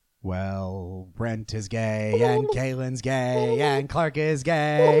Well, Brent is gay, and Kaylin's gay, and Clark is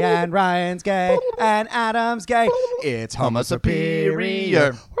gay, and Ryan's gay, and Adam's gay. It's Homo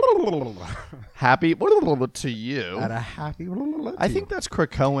Superior. Happy to you. And a happy I think that's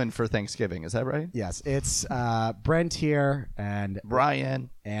Krakoan for Thanksgiving. Is that right? Yes, it's Brent here, and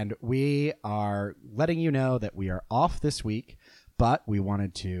Brian. And we are letting you know that we are off this week, but we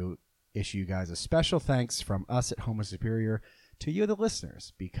wanted to issue you guys a special thanks from us at Homo Superior to you, the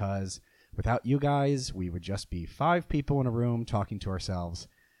listeners, because without you guys, we would just be 5 people in a room talking to ourselves.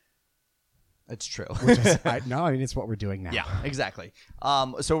 It's true. I mean, it's what we're doing now. Yeah, exactly.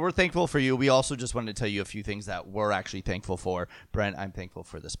 So we're thankful for you. We also just wanted to tell you a few things that we're actually thankful for. Brent, I'm thankful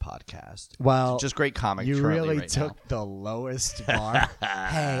for this podcast. Well, just great comic. You really right took now. the lowest bar.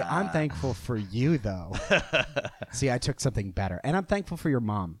 Hey, I'm thankful for you, though. See, I took something better. And I'm thankful for your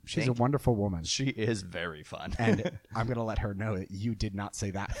mom. She's a wonderful woman. She is very fun. And I'm going to let her know that you did not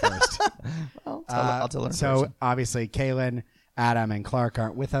say that first. I'll tell her. So, obviously, Kaylin, Adam, and Clark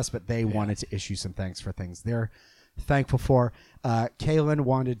aren't with us, but they wanted to issue some thanks for things they're thankful for. Kaylin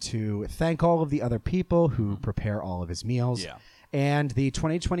wanted to thank all of the other people who prepare all of his meals. Yeah. And the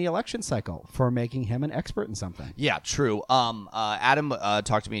 2020 election cycle for making him an expert in something. Yeah, true. Adam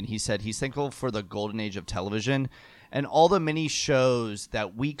talked to me, and he said he's thankful for the golden age of television and all the many shows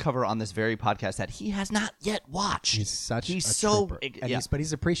that we cover on this very podcast that he has not yet watched. He's so trooper. But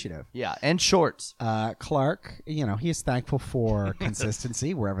he's appreciative. Yeah, and shorts. Clark, he's thankful for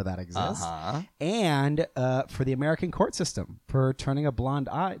consistency wherever that exists, and for the American court system for turning a blind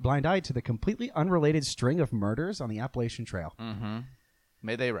eye to the completely unrelated string of murders on the Appalachian Trail. Mm-hmm.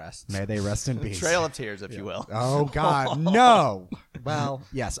 May they rest. May they rest in peace. Trail of Tears, if you will. Oh, God, no. Well,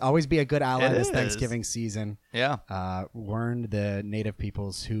 yes, always be a good ally this Thanksgiving season. Yeah. Learn the native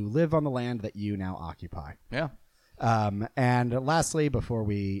peoples who live on the land that you now occupy. Yeah. And lastly, before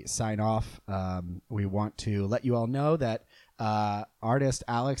we sign off, we want to let you all know that artist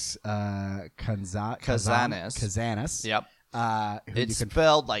Alex Kazanis. Yep. It's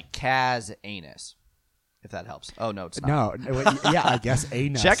spelled like Kaz-anus. If that helps. Oh, no, it's not. No. Yeah, I guess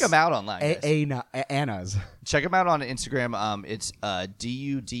anus. Check them out online. Annas. Check them out on Instagram. It's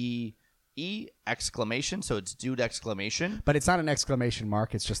DUDE exclamation. So it's dude exclamation. But it's not an exclamation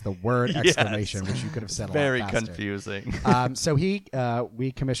mark. It's just the word exclamation, which you could have said a lot faster. Very confusing. So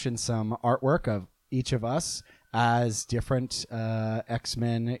we commissioned some artwork of each of us as different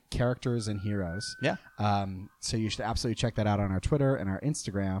X-Men characters and heroes. Yeah. So you should absolutely check that out on our Twitter and our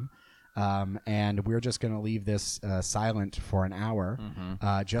Instagram. And we're just going to leave this silent for an hour,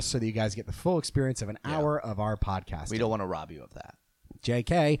 just so that you guys get the full experience of an hour of our podcast. We don't want to rob you of that.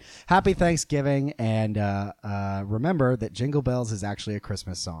 JK, happy Thanksgiving, and remember that Jingle Bells is actually a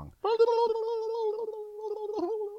Christmas song.